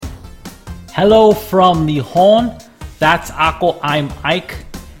Hello from Nihon. That's Ako. I'm Ike.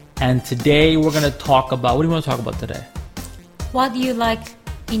 And today we're going to talk about... What do you want to talk about today? What do you like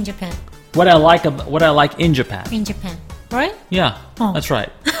in Japan? What I like in Japan. In Japan, right? Yeah, Oh. that's right.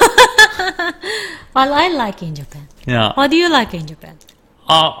 What I like in Japan. Yeah. What do you like in Japan?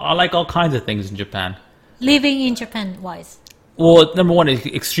 I like all kinds of things in Japan. Living in Japan wise. Well, number one, it's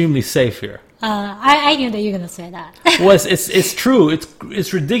extremely safe here. I knew that you were gonna say that. Well, it's true.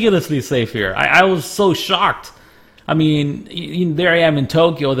 It's ridiculously safe here. I was so shocked. I mean, there I am in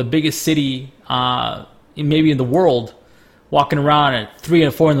Tokyo, the biggest city, maybe in the world, walking around at 3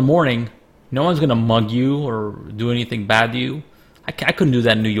 and 4 in the morning. No one's gonna mug you or do anything bad to you. I couldn't do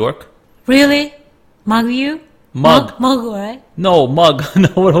that in New York. Really? Mug you? Mug. Mug, right? No, mug. No,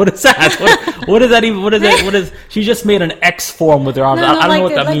 what is that? What is that even? What is that? What is? She just made an X form with her arms. I don't know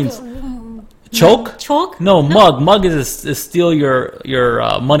what that means. Choke? Choke? No, mug. Mug is steal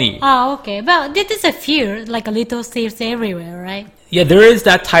your money. Oh, okay. Well, this is a fear, like a little thieves everywhere, right? Yeah, there is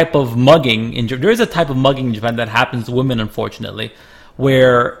that type of mugging in Japan. There is a type of mugging in Japan that happens to women, unfortunately,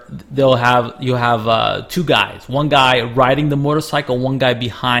 where you have two guys. One guy riding the motorcycle, one guy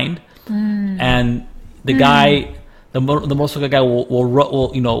behind, and the guy, the motorcycle guy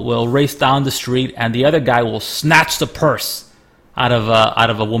will race down the street, and the other guy will snatch the purse out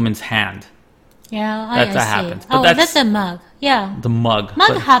of a woman's hand. Yeah, I see. Happens. But Oh, that's a mug. Yeah. The mug.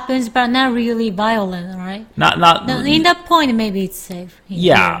 Mug happens, but not really violent, right? Not. No, in that point, maybe it's safe.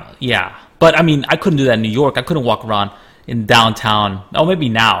 Yeah. But I mean, I couldn't do that in New York. I couldn't walk around in downtown. Oh, maybe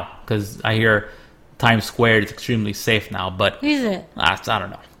now, because I hear Times Square is extremely safe now. But Is it? I don't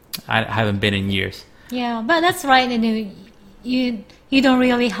know. I haven't been in years. Yeah, but that's right. And you don't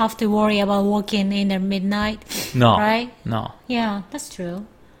really have to worry about walking in the midnight. No. Right? No. Yeah, that's true.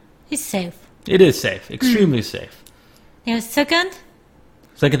 It's safe. It is safe. Extremely safe. Yeah, second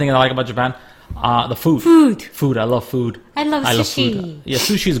Second thing I like about Japan, the food. Food. I love food. I love sushi. Food. Yeah,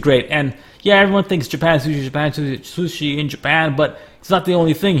 sushi is great. And yeah, everyone thinks sushi in Japan, but it's not the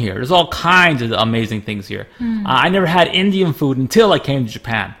only thing here. There's all kinds of amazing things here. I never had Indian food until I came to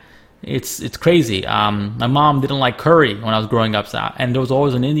Japan. It's crazy. My mom didn't like curry when I was growing up, and there was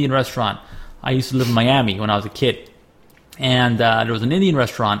always an Indian restaurant. I used to live in Miami when I was a kid. And there was an Indian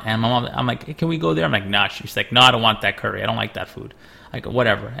restaurant, and my mom, I'm like, hey, can we go there? I'm like, nah. She's like, no, I don't want that curry. I don't like that food. I go,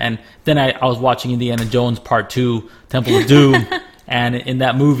 whatever. And then I was watching Indiana Jones Part 2, Temple of Doom, and in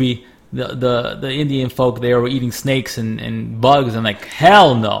that movie, the Indian folk there were eating snakes and bugs. I'm like,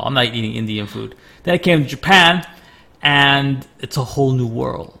 hell no, I'm not eating Indian food. Then I came to Japan, and it's a whole new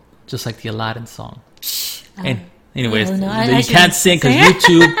world, just like the Aladdin song. And anyways, you can't sing because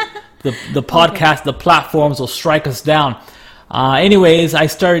YouTube... The podcast, the platforms will strike us down. Anyways, I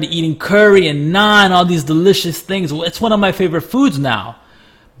started eating curry and naan, all these delicious things. It's one of my favorite foods now.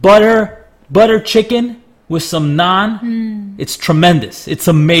 Butter chicken with some naan. It's tremendous. It's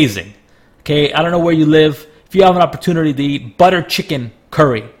amazing. Okay, I don't know where you live. If you have an opportunity to eat butter chicken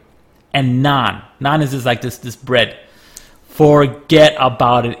curry and naan. Naan is just like this bread. Forget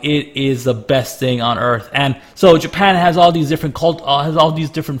about it. It is the best thing on earth. And so Japan has all these different has all these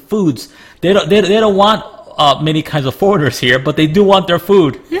different foods. They don't want many kinds of foreigners here, but they do want their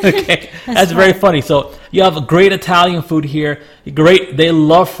food. Okay, that's very funny. So you have great Italian food here. They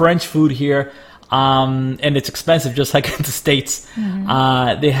love French food here. And it's expensive, just like in the States.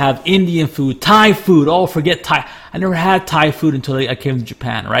 They have Indian food, Thai food. Oh, forget Thai. I never had Thai food until I came to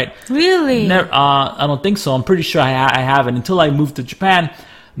Japan, right? Really? Never, I don't think so. I'm pretty sure I haven't. Until I moved to Japan,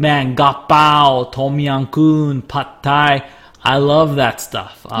 man, gapao, tom yum goong, pad thai. I love that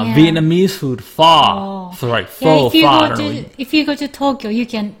stuff. Vietnamese food, pho. Oh. Sorry, pho, if you go to Tokyo, you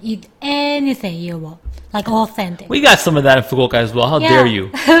can eat anything you want, like authentic. We got some of that in Fukuoka as well. How dare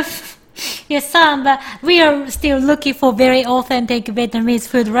you? Yes, some, but we are still looking for very authentic Vietnamese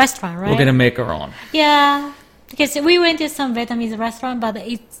food restaurant, right? We're gonna make our own. Yeah, because we went to some Vietnamese restaurant, but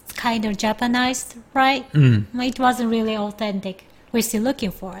it's kind of Japanized, right? It wasn't really authentic. We're still looking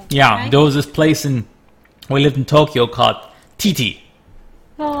for it. Yeah, right? there was this place we lived in Tokyo called Titi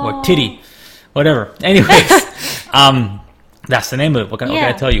or Titty, whatever. Anyways, that's the name of it. What can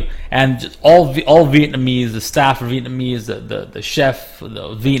I tell you? And just all Vietnamese, the staff are Vietnamese, the chef,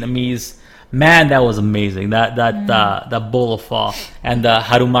 the Vietnamese. Man, that was amazing. That bowl of pho and the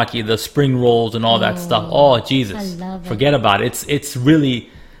harumaki, the spring rolls and all that stuff. Oh Jesus! I love it. Forget about it. It's really,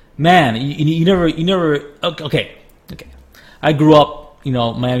 man. You never. Okay. I grew up,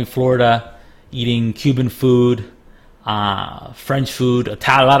 Miami, Florida, eating Cuban food, French food,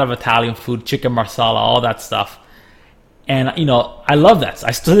 a lot of Italian food, chicken marsala, all that stuff. And, I love that.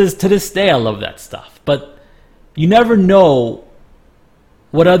 To this day, I love that stuff. But you never know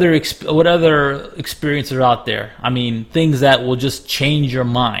what other experiences are out there? I mean, things that will just change your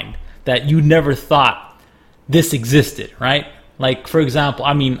mind that you never thought this existed, right? Like, for example,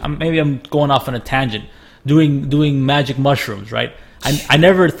 I mean, maybe I'm going off on a tangent. Doing magic mushrooms, right? I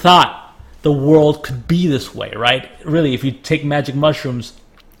never thought the world could be this way, right? Really, if you take magic mushrooms,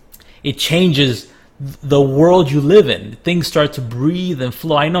 it changes the world you live in. Things start to breathe and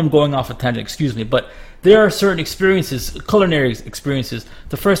flow. I know I'm going off a tangent, excuse me, but there are certain experiences, culinary experiences.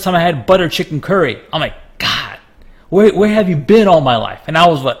 The first time I had butter chicken curry, I'm like, God, where have you been all my life? And I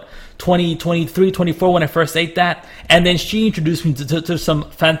was, 20, 23, 24 when I first ate that. And then she introduced me to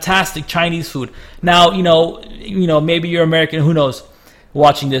some fantastic Chinese food. Now, you know, maybe you're American, who knows,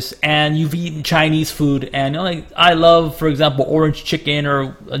 watching this, and you've eaten Chinese food, and I love, for example, orange chicken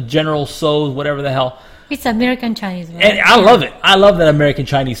or General Tso's, whatever the hell. It's American Chinese, right? And I love it. I love that American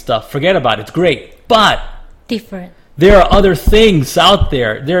Chinese stuff. Forget about it. It's great. But different. There are other things out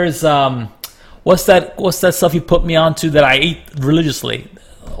there. There's what's that stuff you put me onto that I eat religiously?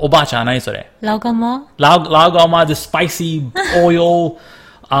 Oba-chan, 何それ? Lao Gama? Lao Gama, the spicy oil.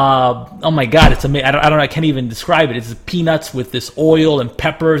 Oh my God, it's amazing. I don't know. I can't even describe it. It's peanuts with this oil and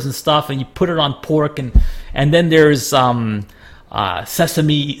peppers and stuff, and you put it on pork, and then there's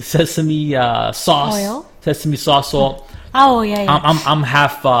sesame sauce, oil? sesame sauce. So oh yeah. I'm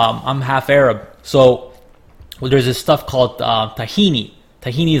half Arab, so there's this stuff called tahini.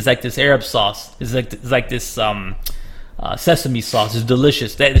 Tahini is like this Arab sauce. It's like this sesame sauce. It's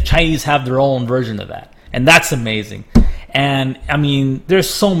delicious. The Chinese have their own version of that, and that's amazing. And I mean, there's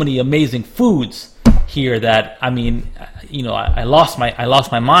so many amazing foods here that I mean, I lost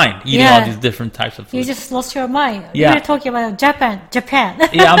my mind eating all these different types of food. You just lost your mind. Yeah. You were talking about Japan.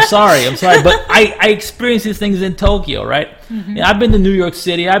 Yeah, I'm sorry, but I experienced these things in Tokyo, right? Mm-hmm. I've been to New York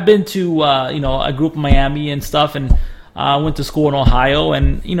City. I've been to I grew up in Miami and stuff, and went to school in Ohio,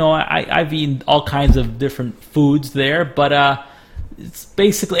 and I've eaten all kinds of different foods there, but it's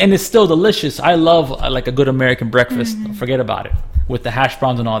basically, and it's still delicious. I love like a good American breakfast. Mm-hmm. Forget about it, with the hash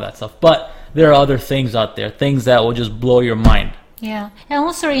browns and all that stuff. But there are other things out there, things that will just blow your mind. Yeah, and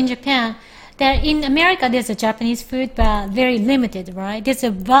also in Japan, in America there's a Japanese food, but very limited, right? There's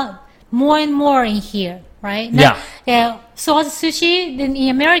more and more in here, right? So as sushi, then in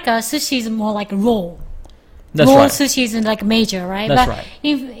America, sushi is more like raw. That's raw right. Sushi is like major, right? That's but right.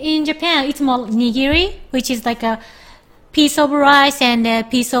 In Japan, it's more nigiri, which is like a piece of rice and a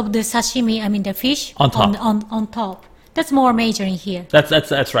piece of the sashimi. I mean the fish on top. On top. That's more major in here. That's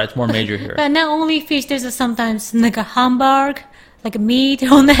right. It's more major here. But not only fish. There's sometimes like a hamburg, like a meat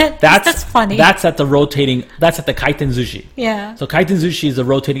on that. That's funny. That's at the kaiten sushi. Yeah. So kaiten sushi is a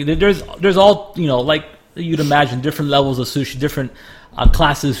rotating. There's all like you'd imagine, different levels of sushi, different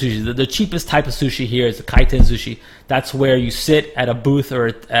classes of sushi. The cheapest type of sushi here is the kaiten sushi. That's where you sit at a booth or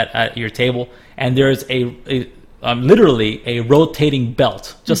at your table, and there's literally a rotating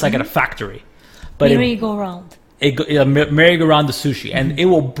belt, just like at a factory. But merry-go-round. Merry-go-round the sushi, and it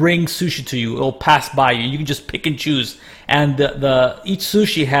will bring sushi to you. It will pass by you. You can just pick and choose. And each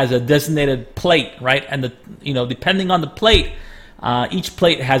sushi has a designated plate, right? And depending on the plate, each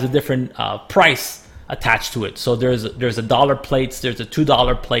plate has a different price attached to it. So there's $1 plates, there's a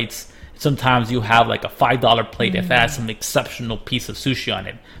 $2 plates. Sometimes you have like a $5 plate if it has some exceptional piece of sushi on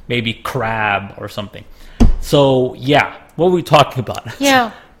it, maybe crab or something. So yeah, what were we talking about?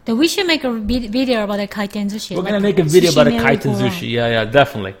 Yeah. We should make a video about the kaiten sushi. We're going to make a video about a kaiten sushi. Yeah,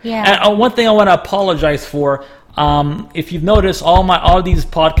 definitely. Yeah. And one thing I want to apologize for, if you've noticed, all these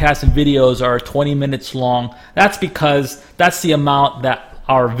podcasts and videos are 20 minutes long. That's because that's the amount that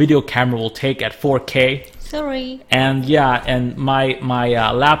our video camera will take at 4K. Sorry. And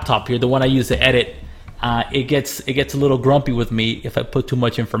my laptop here, the one I use to edit, it gets a little grumpy with me if I put too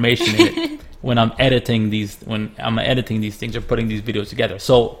much information in it. when I'm editing these things or putting these videos together.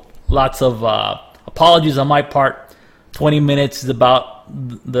 So lots of apologies on my part. 20 minutes is about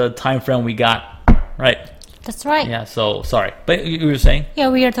the time frame we got, right? That's right. Yeah, so sorry. But you were saying? Yeah,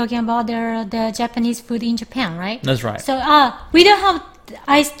 we are talking about the Japanese food in Japan, right? That's right. So we don't have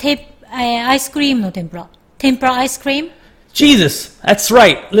ice cream, no tempura. Tempura ice cream? Jesus, that's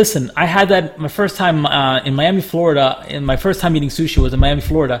right. Listen, I had that my first time in Miami, Florida. And my first time eating sushi was in Miami,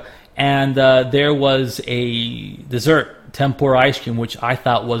 Florida. And there was a dessert, tempura ice cream, which I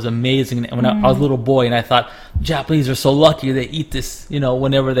thought was amazing. When I was a little boy, and I thought, Japanese are so lucky they eat this,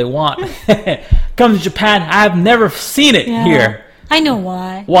 whenever they want. Come to Japan, I've never seen it here. I know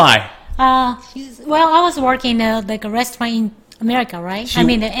why. Why? Well, I was working like a restaurant in America, right? I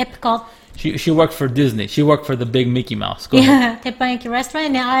mean, the Epcot. She worked for Disney. She worked for the big Mickey Mouse. Go ahead. Yeah, teppanyaki restaurant,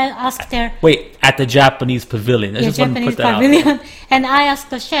 and I asked her. Wait, at the Japanese pavilion. I Yeah, just want to Japanese put that out. pavilion, and I asked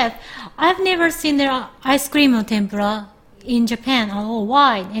the chef. I've never seen their ice cream or tempura in Japan. Oh,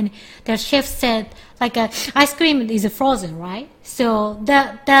 why? And the chef said, like, ice cream is frozen, right? So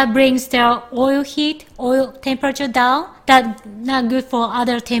that brings their oil temperature down. That not good for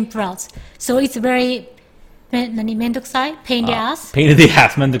other tempuras. So it's very mendokusai, pain in the ass. Pain in the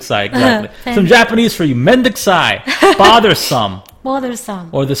ass, mendokusai, exactly. Pain. Some Japanese for you, mendokusai, bothersome, Bothersome.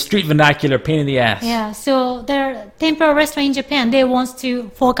 or the street vernacular, pain in the ass. Yeah, so their tempura restaurant in Japan, they want to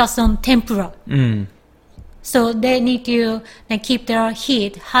focus on tempura. So they need to keep their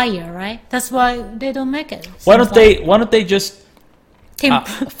heat higher, right? That's why they don't make it. Why don't they just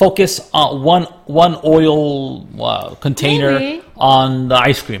focus on one oil container Maybe. on the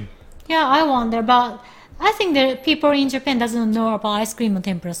ice cream? Yeah, I wonder, but I think the people in Japan doesn't know about ice cream and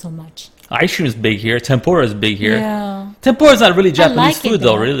tempura so much. Ice cream is big here. Tempura is big here. Yeah. Tempura is not really Japanese like it, food,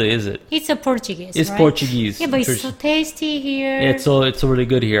 though, though. really, is it? It's a Portuguese, It's right? Portuguese. Yeah, but it's so tasty here. It's so really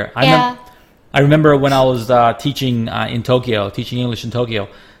good here. Yeah. I remember when I was teaching in Tokyo, teaching English in Tokyo.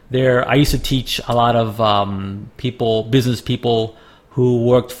 There, I used to teach a lot of business people who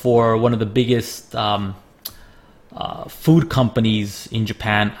worked for one of the biggest food companies in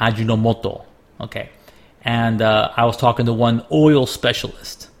Japan, Ajinomoto. Okay, and I was talking to one oil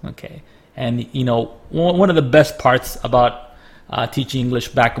specialist. Okay, and one of the best parts about teaching English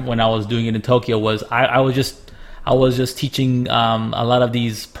back when I was doing it in Tokyo was I was just teaching a lot of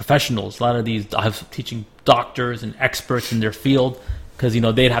these professionals, I was teaching doctors and experts in their field because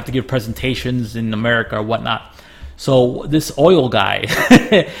they'd have to give presentations in America or whatnot. So this oil guy,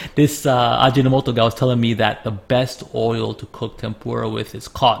 this Ajinomoto guy was telling me that the best oil to cook tempura with is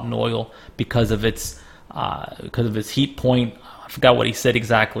cotton oil because of its heat point. I forgot what he said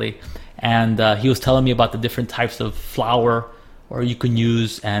exactly, and he was telling me about the different types of flour or you can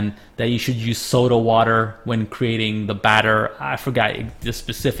use, and that you should use soda water when creating the batter. I forgot the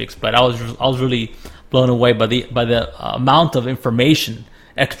specifics, but I was really blown away by the amount of information,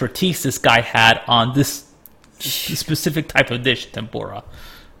 expertise this guy had on this specific type of dish, tempura.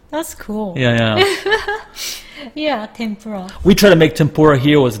 That's cool. Yeah. Yeah, tempura. We tried to make tempura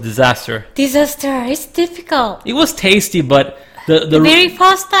here, it was a disaster. Disaster. It's difficult. It was tasty, but the very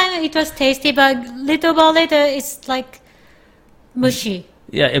first time it was tasty, but little by little it's like mushy.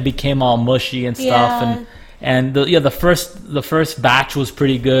 Yeah, it became all mushy and stuff, Yeah. and the first batch was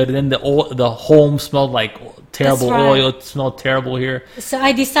pretty good. And then the home smelled like terrible That's right. oil. It smelled terrible here. So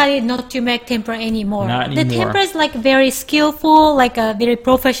I decided not to make tempura anymore. Not The anymore. tempura is like very skillful, like a very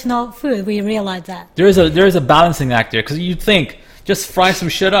professional food. We realized that. There is a balancing act there because you'd think just fry some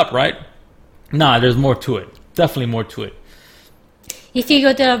shit up, right? Nah, there's more to it. Definitely more to it. If you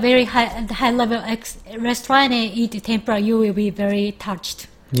go to a very high level restaurant and eat tempura, you will be very touched.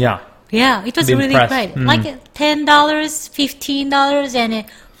 Yeah. Yeah, it was Be really impressed. great. Like $10, $15, and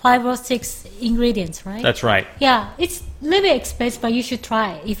 5 or 6 ingredients, right? That's right. Yeah, it's a little bit expensive, but you should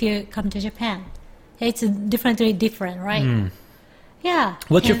try it if you come to Japan. It's definitely different, right? Yeah.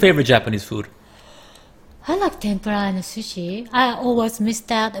 What's your And favorite Japanese food? I like tempura and sushi. I always missed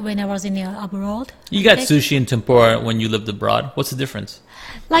that when I was in abroad. You got Okay. sushi and tempura when you lived abroad. What's the difference?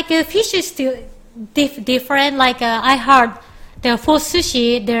 Like fish is still different. Like I heard, for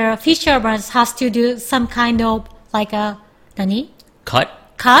sushi, the fishermen has to do some kind of like a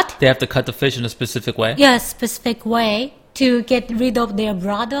cut. They have to cut the fish in a specific way? Yeah, specific way to get rid of their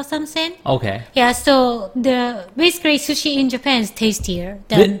blood or something. Okay. Yeah, so basically sushi in Japan is tastier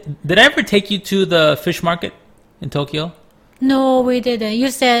than. Did I ever take you to the fish market in Tokyo? No, we didn't. You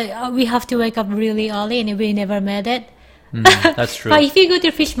said we have to wake up really early, and we never made it. That's true. But if you go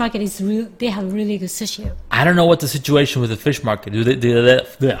to the fish market, they have really good sushi. I don't know what the situation with the fish market. Do they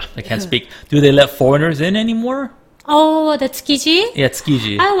let? I can't speak. Do they let foreigners in anymore? Oh, the Tsukiji? Yeah,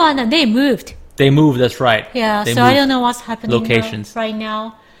 Tsukiji. I wonder. They moved. They moved. That's right. Yeah, They so I moved don't know what's happening locations. right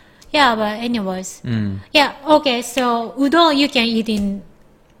now. Yeah, but anyways. Yeah, okay, so udon you can eat in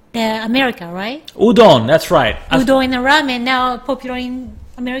America, right? Udon. That's right. Udon and ramen now popular in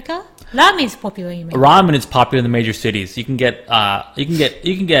America? Ramen is popular in America. Ramen is popular in the major cities. You can get what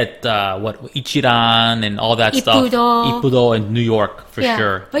Ichiran and all that stuff. Ippudo in New York for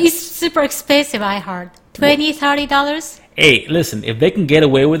sure. But it's super expensive, I heard. $20, $30. Hey, listen, if they can get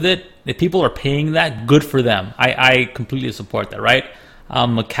away with it, if people are paying that, good for them. I completely support that, right?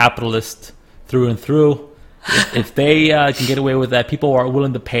 I'm a capitalist through and through. If they can get away with that, people are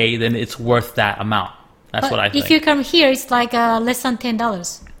willing to pay, then it's worth that amount. That's what I think. If you come here, it's like less than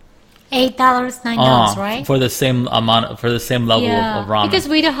 $10. $8, $9, right? For the same amount, for the same level of ramen. Because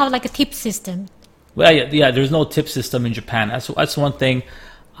we don't have like a tip system. Well, yeah, there's no tip system in Japan. That's one thing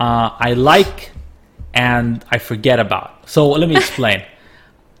I like and I forget about. So let me explain.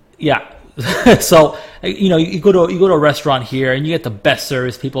 Yeah. So you go to a restaurant here and you get the best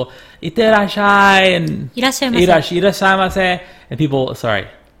service. People "Itterashai" and "Irashaimase," and people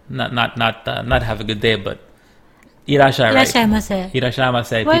not have a good day, but "Irashai," right?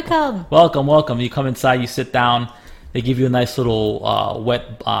 "Irashaimase." Welcome. You come inside, you sit down. They give you a nice little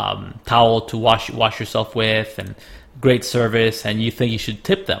wet towel to wash yourself with, and great service. And you think you should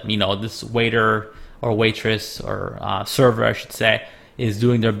tip them. This waiter or waitress or server, I should say, is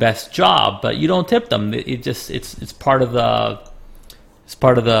doing their best job, but you don't tip them. It's part of the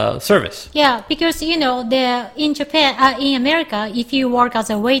service. Yeah, because in Japan, in America, if you work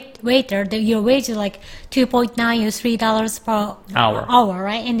as a waiter, your wage is like $2.9 or $3 per hour,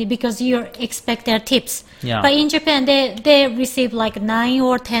 right? And because you expect their tips. Yeah. But in Japan, they receive like $9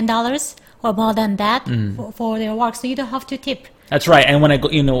 or $10 or more than that for their work, so you don't have to tip. That's right. And when I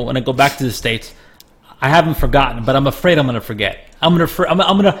go back to the States, I haven't forgotten, but I'm afraid I'm going to forget. I'm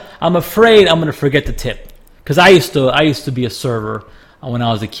afraid I'm going to forget the tip, because I used to be a server when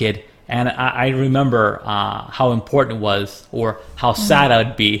I was a kid, and I remember how important it was, or how sad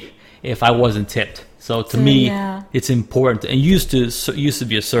I'd be if I wasn't tipped. So to me, it's important. And you used to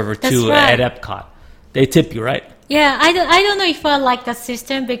be a server too, right. At Epcot. They tip you, right? Yeah, I don't know if I like that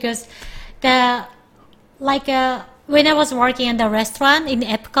system, because when I was working in the restaurant in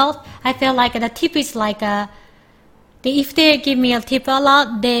Epcot, I felt like the tip is like if they give me a tip a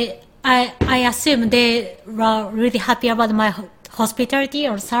lot, I assume they are really happy about my hospitality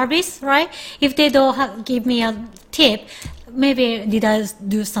or service, right? If they don't give me a tip, maybe did I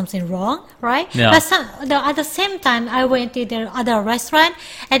do something wrong, right? Yeah. But at the same time, I went to the other restaurant,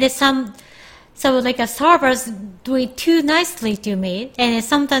 and so like a servers doing too nicely to me, and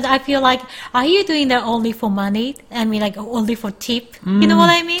sometimes I feel like, are you doing that only for money? I mean, like only for tip. You know what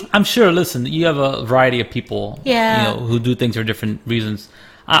I mean? I'm sure. Listen, you have a variety of people, who do things for different reasons.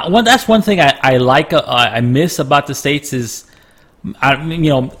 That's one thing I like. I miss about the States is,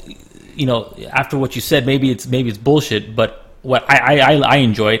 after what you said, maybe it's bullshit, but what I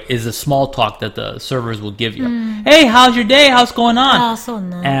enjoy it is the small talk that the servers will give you. Hey, how's your day? How's going on? Oh, so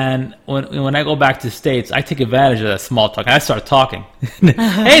nice. And when I go back to the States, I take advantage of that small talk and I start talking.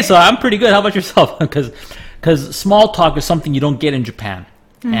 Hey, so I'm pretty good. How about yourself? Because small talk is something you don't get in Japan.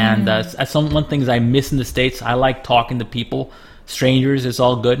 And that's one things I miss in the States. I like talking to people, strangers. It's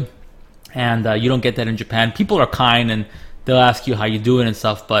all good, and you don't get that in Japan. People are kind and they'll ask you how you doing and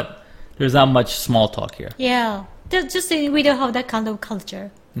stuff, but there's not much small talk here. Yeah. Just we don't have that kind of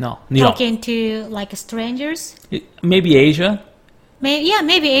culture. No. Talking to like strangers. Maybe Asia.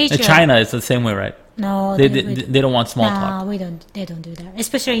 Maybe Asia. China is the same way, right? No, they don't want small talk. No, they don't do that.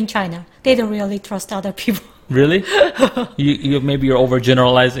 Especially in China, they don't really trust other people. Really? Maybe you're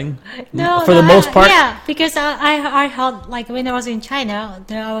overgeneralizing. No, for the most part. Yeah, because I heard, like when I was in China,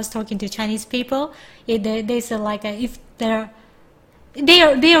 I was talking to Chinese people. They said like if they are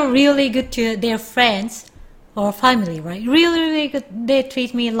really good to their friends or family, right? Really, really good. They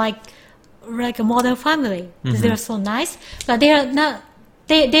treat me like a modern family. They're so nice, but they are not.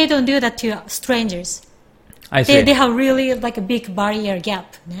 They don't do that to strangers. I see. They have really like a big barrier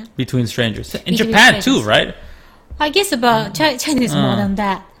gap between strangers. In Japan too, right? I guess about Chinese more than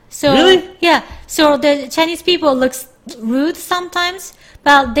that. So really? Yeah. So the Chinese people looks rude sometimes,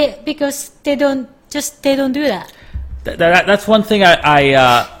 but because they don't do that. That's one thing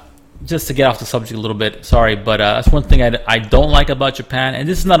I just to get off the subject a little bit, sorry, but that's one thing I don't like about Japan, and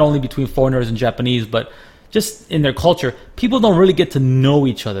this is not only between foreigners and Japanese, but just in their culture, people don't really get to know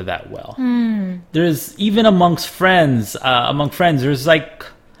each other that well. There's even amongst friends, there's like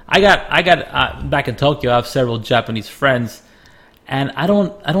I got back in Tokyo, I have several Japanese friends, and I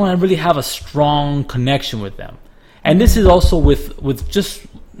don't really have a strong connection with them. And this is also with just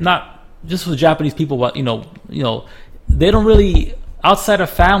not just with Japanese people, but they don't really, outside of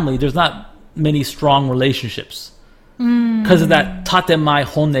family, there's not many strong relationships. Because of that tatemai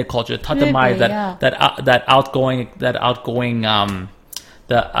honne culture, tatemai, that outgoing,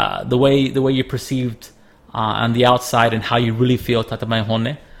 the way you're perceived on the outside and how you really feel, tatemai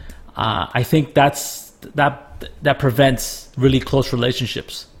honne. I think that prevents really close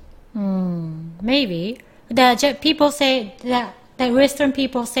relationships. Maybe people say that the Western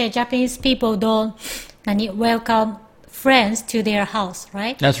people say Japanese people don't welcome friends to their house,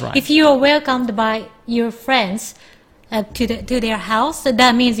 right? That's right. If you are welcomed by your friends to their house,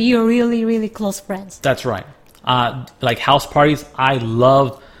 that means you're really, really close friends. That's right. Like house parties, I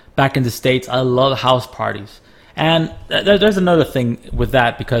love. back in the States, I love house parties. And there's another thing with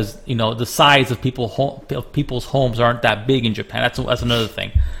that because, the size of people's homes aren't that big in Japan. That's another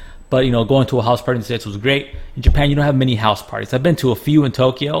thing. But, going to a house party in the States was great. In Japan, you don't have many house parties. I've been to a few in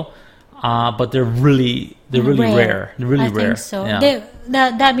Tokyo, but they're really rare. They're really rare. I think so. Yeah.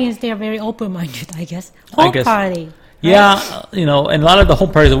 That means they're very open-minded, I guess. Home party. Right? Yeah, and a lot of the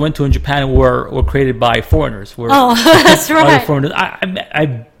home parties I went to in Japan were created by foreigners. That's right. Foreigners.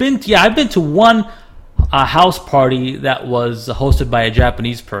 I've been to one house party that was hosted by a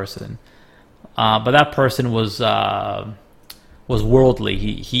Japanese person, but that person was worldly.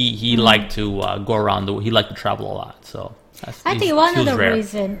 He liked to go around. He liked to travel a lot. So I think one of the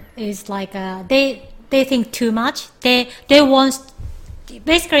reason is like they think too much. They want,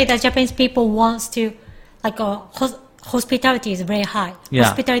 basically the Japanese people wants to like hospitality is very high. Yeah.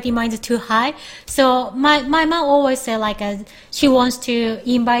 Hospitality mind is too high. So my mom always say like she wants to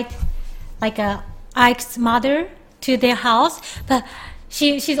invite like Ike's mother to their house, but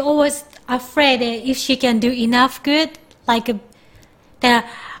she's always afraid that if she can do enough good, like they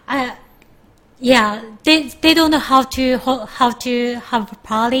don't know how to have a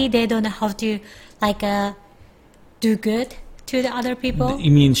party. They don't know how to like do good to the other people.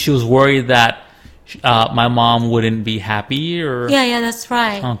 You mean she was worried that my mom wouldn't be happy, or? Yeah, that's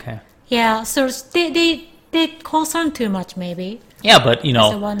right. Okay. Yeah, so they concern too much, maybe. Yeah, but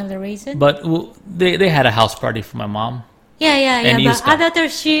that's one of the reasons. But they had a house party for my mom. Yeah. But other time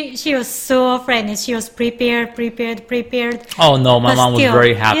she was so afraid and she was prepared. Oh no, my mom was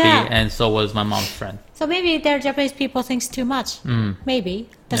very happy, and so was my mom's friend. So maybe their Japanese people thinks too much. Maybe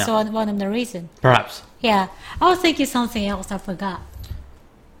that's one of the reasons. Perhaps. Yeah, I was thinking something else. I forgot.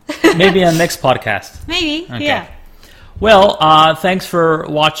 Maybe on the next podcast. Maybe. Okay. Yeah. Well, thanks for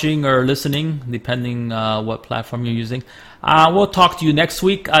watching or listening, depending what platform you're using. We'll talk to you next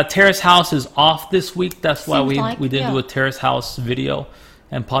week. Terrace House is off this week. That's why we didn't do a Terrace House video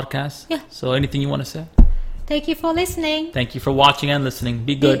and podcast. Yeah. So anything you want to say? Thank you for listening. Thank you for watching and listening.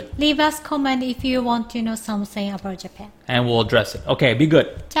 Be good. Leave us comment if you want to know something about Japan. And we'll address it. Okay, be good.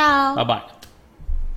 Ciao. Bye-bye.